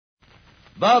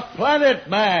The Planet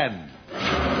Man.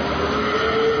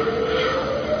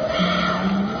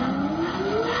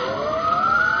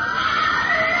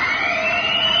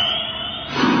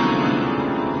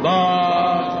 The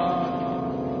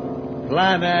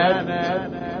Planet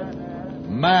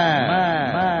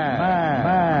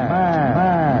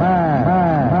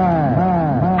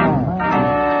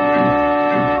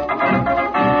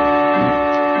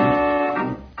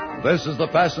This is the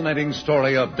fascinating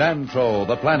story of Dantro,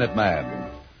 the Planet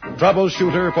Man,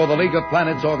 troubleshooter for the League of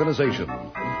Planets organization,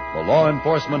 the law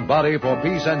enforcement body for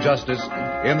peace and justice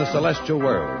in the celestial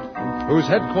world, whose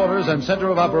headquarters and center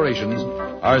of operations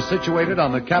are situated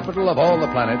on the capital of all the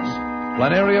planets,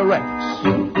 Planaria Rex.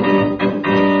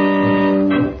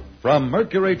 From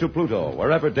Mercury to Pluto,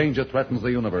 wherever danger threatens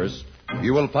the universe,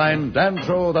 you will find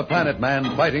Dantro, the Planet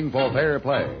Man, fighting for fair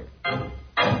play.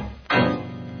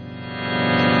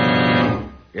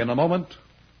 In a moment,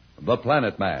 The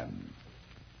Planet Man.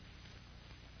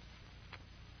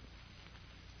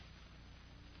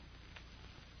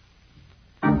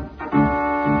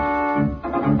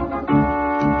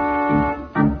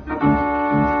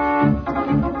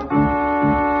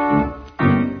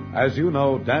 As you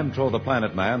know, Dantro, the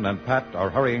Planet Man, and Pat are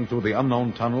hurrying through the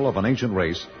unknown tunnel of an ancient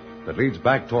race that leads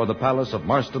back toward the palace of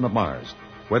Marston of Mars,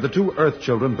 where the two Earth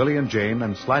children, Billy and Jane,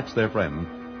 and Slats, their friend,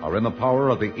 are in the power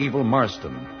of the evil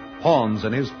Marston, pawns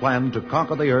in his plan to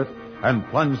conquer the Earth and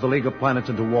plunge the League of Planets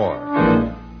into war.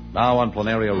 Now on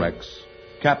Planaria Rex,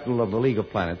 capital of the League of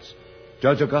Planets,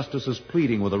 Judge Augustus is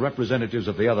pleading with the representatives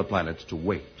of the other planets to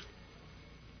wait.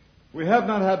 We have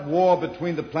not had war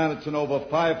between the planets in over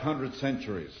 500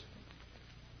 centuries.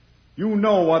 You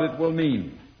know what it will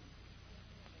mean.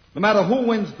 No matter who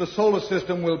wins, the solar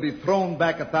system will be thrown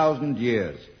back 1,000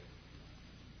 years.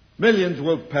 Millions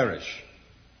will perish.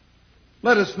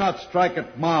 Let us not strike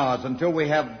at Mars until we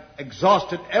have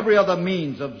exhausted every other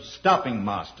means of stopping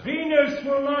Marston. Venus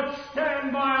will not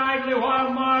stand by idly while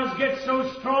Mars gets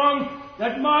so strong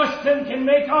that Marston can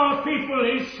make our people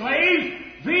his slaves.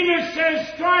 Venus says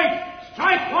strike!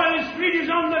 Strike while his feet is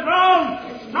on the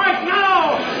ground! Strike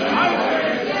now!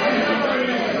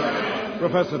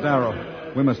 Professor Darrow,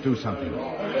 we must do something.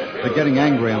 They're getting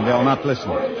angry and they'll not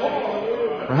listen.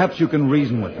 Perhaps you can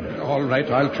reason with them. All right,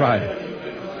 I'll try.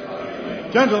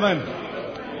 Gentlemen,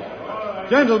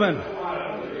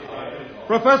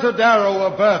 Professor Darrow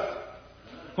of Earth,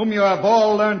 whom you have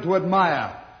all learned to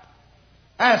admire,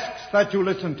 asks that you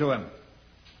listen to him.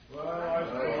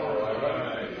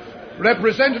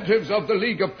 Representatives of the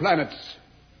League of Planets,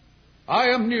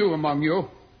 I am new among you,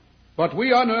 but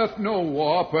we on Earth know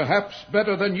war perhaps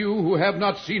better than you who have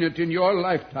not seen it in your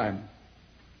lifetime.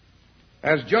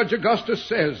 As Judge Augustus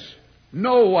says,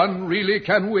 no one really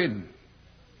can win.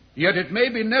 Yet it may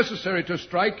be necessary to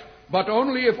strike, but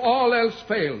only if all else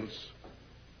fails.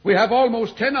 We have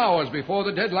almost 10 hours before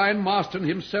the deadline Marston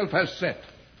himself has set.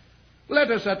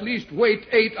 Let us at least wait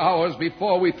 8 hours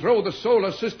before we throw the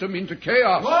solar system into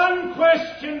chaos. One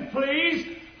question,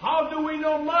 please. How do we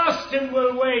know Marston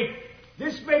will wait?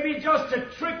 This may be just a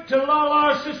trick to lull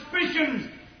our suspicions.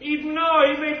 Even now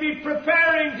he may be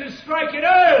preparing to strike at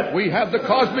Earth. We have the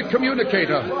cosmic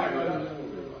communicator.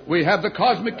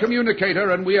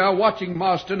 And we are watching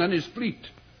Marston and his fleet.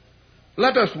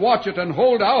 Let us watch it and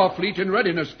hold our fleet in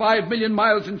readiness 5 million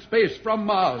miles in space from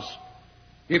Mars.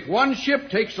 If one ship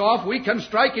takes off, we can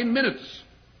strike in minutes.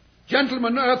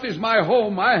 Gentlemen, Earth is my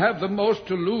home. I have the most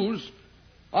to lose.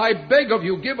 I beg of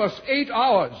you, give us 8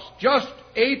 hours. Just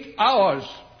 8 hours.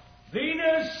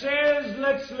 Venus says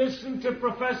let's listen to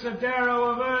Professor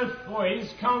Darrow of Earth, for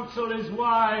his counsel is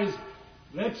wise.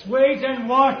 Let's wait and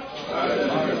watch.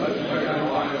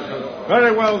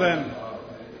 Very well, then.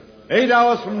 8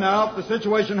 hours from now, if the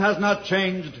situation has not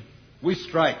changed, we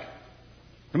strike.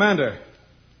 Commander,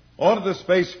 order the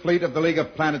space fleet of the League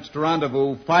of Planets to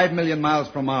rendezvous 5 million miles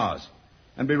from Mars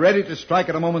and be ready to strike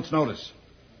at a moment's notice.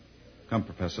 Come,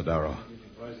 Professor Darrow.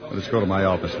 Let us go to my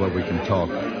office where we can talk.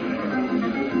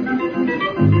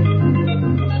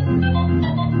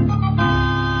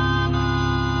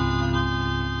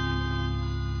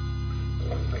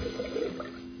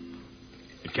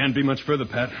 It can't be much further,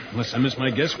 Pat. Unless I miss my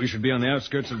guess, we should be on the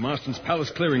outskirts of Marston's Palace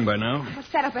clearing by now.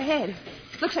 What's that up ahead?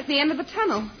 Looks like the end of the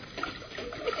tunnel.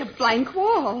 It's a blank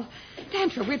wall.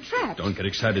 Dantro, we're trapped. Don't get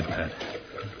excited, Pat.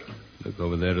 Look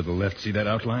over there to the left. See that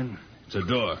outline? It's a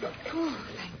door. Oh,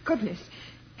 thank goodness.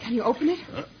 Can you open it?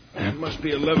 There must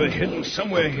be a lever hidden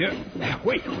somewhere here.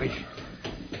 Wait.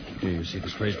 Here, you see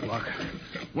this raised block?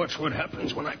 Watch what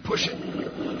happens when I push it.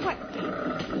 What?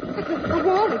 But the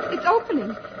wall, it's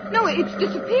opening. No, it's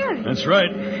disappearing. That's right.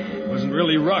 It wasn't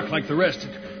really rock like the rest.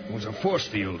 It It was a force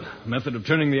field, a method of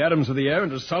turning the atoms of the air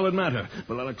into solid matter.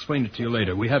 But I'll explain it to you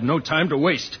later. We have no time to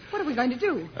waste. What are we going to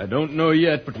do? I don't know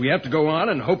yet, but we have to go on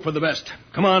and hope for the best.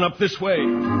 Come on, up this way.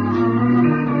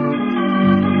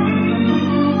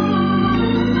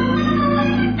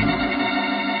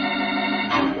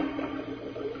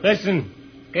 Listen.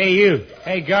 Hey, you.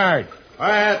 Hey, guard.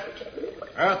 Quiet.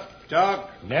 Earth dog.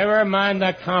 Never mind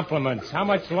the compliments. How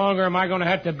much longer am I going to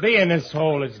have to be in this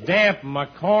hole? It's damp and my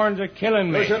corns are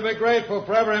killing me. You should be grateful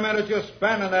for every minute you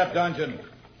spend in that dungeon.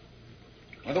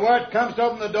 When the word comes to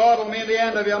open the door, it'll mean the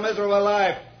end of your miserable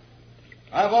life.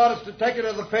 I have orders to take you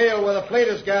to the field where the fleet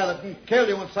is gathered and kill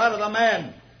you in sight of the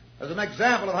men as an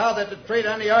example of how they're to treat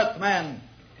any Earthman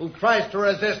who tries to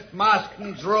resist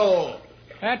Marston's rule.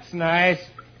 That's nice.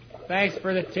 Thanks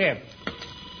for the tip.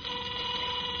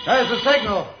 There's the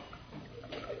signal.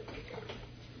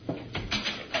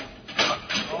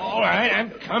 All right,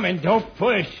 I'm coming. Don't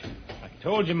push. I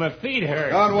told you my feet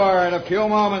hurt. Don't worry. In a few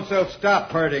moments, they'll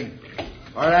stop hurting.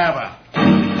 Forever.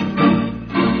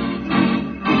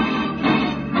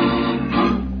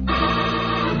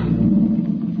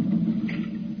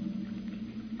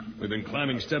 We've been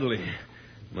climbing steadily.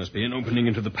 Must be an opening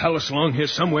into the palace along here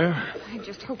somewhere. I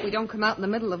just hope we don't come out in the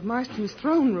middle of Marston's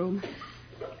throne room.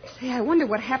 Say, I wonder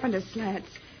what happened to Slats.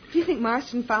 Do you think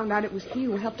Marston found out it was he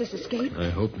who helped us escape? I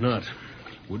hope not.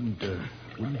 Wouldn't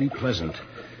be pleasant.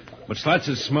 But Slats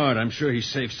is smart. I'm sure he's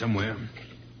safe somewhere.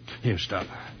 Here, stop.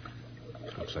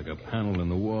 This looks like a panel in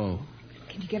the wall.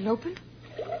 Can you get it open?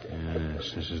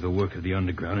 Yes, this is the work of the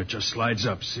underground. It just slides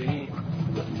up, see?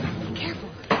 Be careful.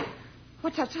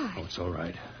 What's outside? Oh, it's all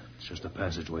right. It's just a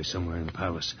passageway somewhere in the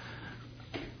palace.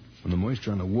 From the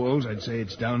moisture on the walls, I'd say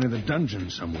it's down in the dungeon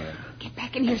somewhere. Get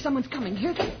back in here. Someone's coming.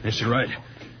 Hear them? Yes, you're right.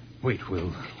 Wait,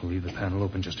 we'll leave the panel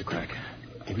open just a crack.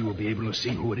 Maybe we'll be able to see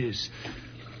who it is.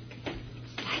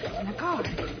 Slats and a guard.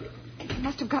 They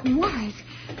must have gotten wise.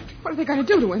 What are they going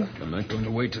to do to him? I'm not going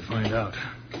to wait to find out.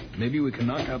 Maybe we can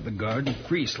knock out the guard and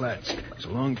free Slats. It's a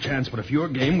long chance, but if you're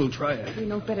game, we'll try it. You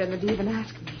know better than to even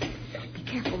ask me. Be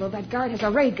careful, though. That guard has a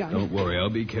ray gun. Don't worry, I'll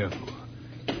be careful.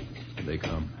 Here they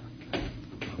come.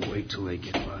 I'll wait till they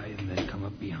get by and then come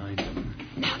up behind them.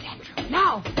 Now, Dantro.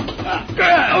 Now!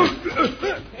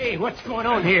 Hey, what's going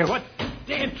on here? What?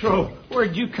 Dantro,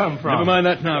 where'd you come from? Never mind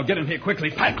that now. Get in here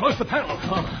quickly. Pat, close the panel.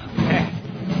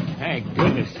 Thank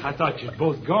goodness. I thought you'd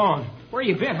both gone. Where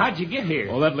you been? How'd you get here?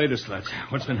 All that later, Slats.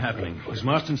 What's been happening? Has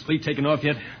Marston's fleet taken off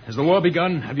yet? Has the war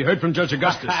begun? Have you heard from Judge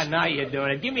Augustus? Now you're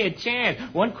doing it. Give me a chance.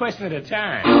 One question at a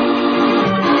time.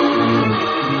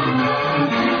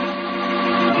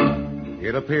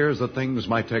 It appears that things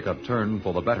might take a turn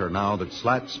for the better now that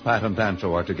Slats, Pat, and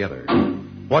Dantro are together.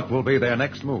 What will be their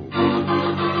next move?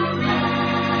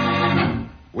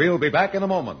 We'll be back in a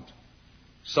moment.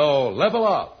 So level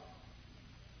up.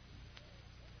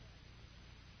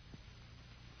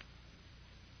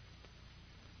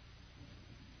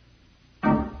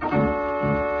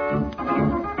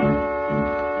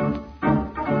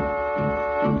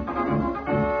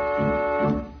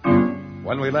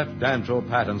 When we left Dantro,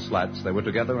 Pat, and Slats, they were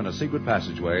together in a secret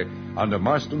passageway under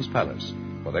Marston's palace,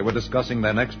 where they were discussing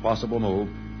their next possible move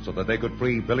so that they could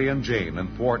free Billy and Jane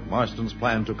and thwart Marston's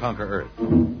plan to conquer Earth.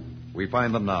 We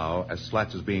find them now as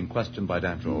Slats is being questioned by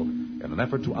Dantro in an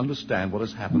effort to understand what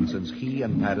has happened since he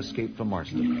and Pat escaped from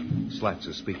Marston. Slats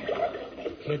is speaking.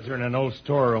 The kids are in an old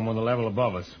storeroom on the level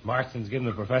above us. Marston's given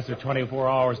the professor 24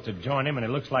 hours to join him, and it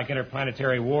looks like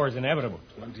interplanetary war is inevitable.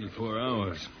 24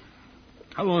 hours.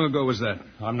 How long ago was that?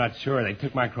 I'm not sure. They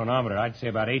took my chronometer. I'd say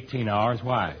about 18 hours.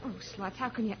 Why? Oh, Slats, how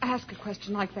can you ask a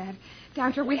question like that?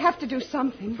 Dantro, we have to do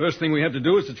something. First thing we have to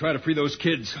do is to try to free those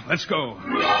kids. Let's go.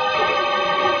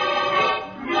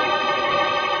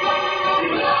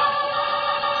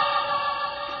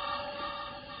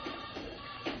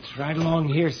 It's right along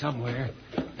here somewhere.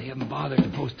 They haven't bothered to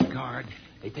post a guard.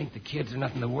 They think the kids are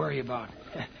nothing to worry about.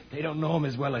 They don't know them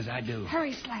as well as I do.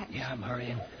 Hurry, Slats. Yeah, I'm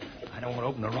hurrying. I don't want to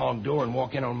open the wrong door and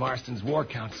walk in on Marston's war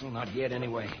council. Not yet,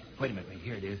 anyway. Wait a minute.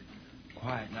 Here it is.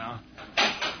 Quiet now.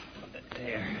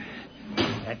 There.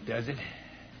 That does it.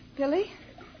 Billy?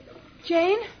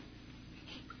 Jane?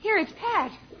 Here, it's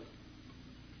Pat.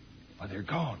 Why, they're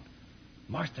gone.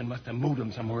 Marston must have moved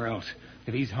them somewhere else.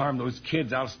 If he's harmed those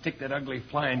kids, I'll stick that ugly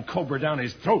flying cobra down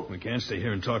his throat. We can't stay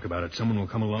here and talk about it. Someone will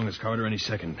come along this corridor any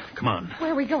second. Come on.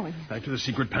 Where are we going? Back to the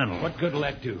secret panel. What good will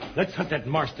that do? Let's hunt that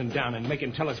Marston down and make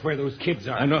him tell us where those kids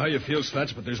are. I know how you feel,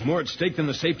 Slats, but there's more at stake than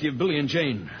the safety of Billy and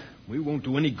Jane. We won't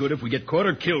do any good if we get caught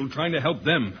or killed trying to help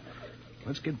them.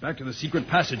 Let's get back to the secret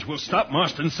passage. We'll stop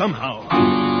Marston somehow.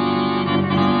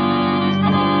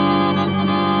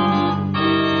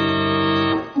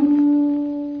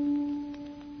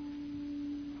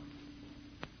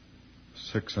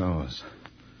 6 hours.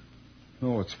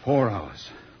 No, it's 4 hours.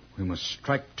 We must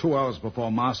strike 2 hours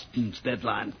before Marston's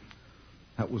deadline.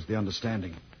 That was the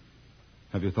understanding.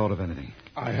 Have you thought of anything?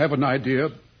 I have an idea,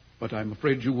 but I'm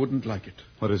afraid you wouldn't like it.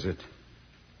 What is it?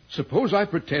 Suppose I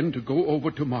pretend to go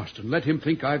over to Marston. Let him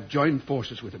think I've joined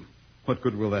forces with him. What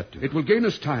good will that do? It will gain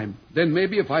us time. Then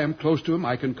maybe if I am close to him,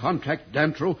 I can contact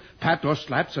Dantro, Pat, or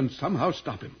Slats and somehow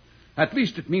stop him. At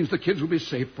least it means the kids will be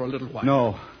safe for a little while.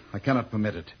 No, I cannot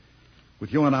permit it.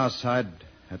 With you on our side,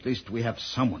 at least we have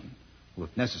someone who,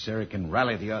 if necessary, can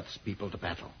rally the Earth's people to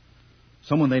battle.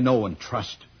 Someone they know and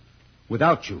trust.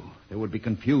 Without you, they would be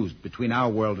confused between our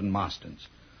world and Marston's.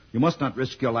 You must not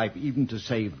risk your life even to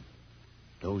save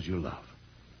those you love.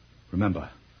 Remember,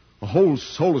 a whole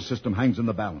solar system hangs in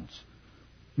the balance.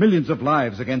 Millions of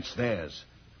lives against theirs.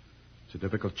 It's a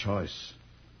difficult choice.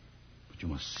 But you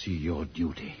must see your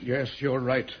duty. Yes, you're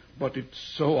right. But it's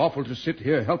so awful to sit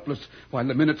here helpless while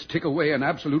the minutes tick away and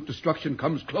absolute destruction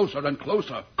comes closer and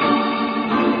closer.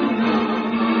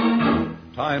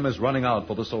 Time is running out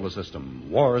for the solar system.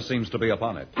 War seems to be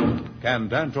upon it. Can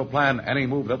Dantro plan any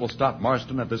move that will stop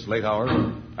Marston at this late hour?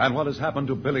 And what has happened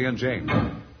to Billy and Jane?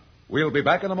 We'll be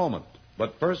back in a moment.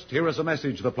 But first, here is a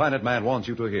message the Planet Man wants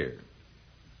you to hear.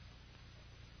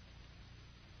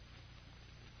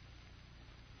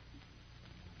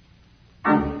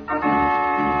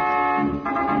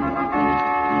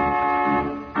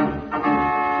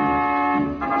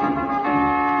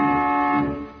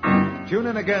 Tune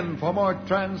in again for more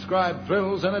transcribed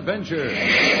thrills and adventures.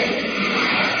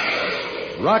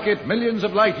 Rocket millions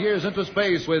of light years into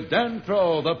space with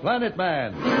Dantro, the Planet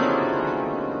Man.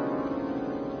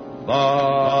 The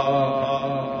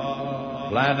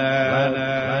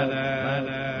Planet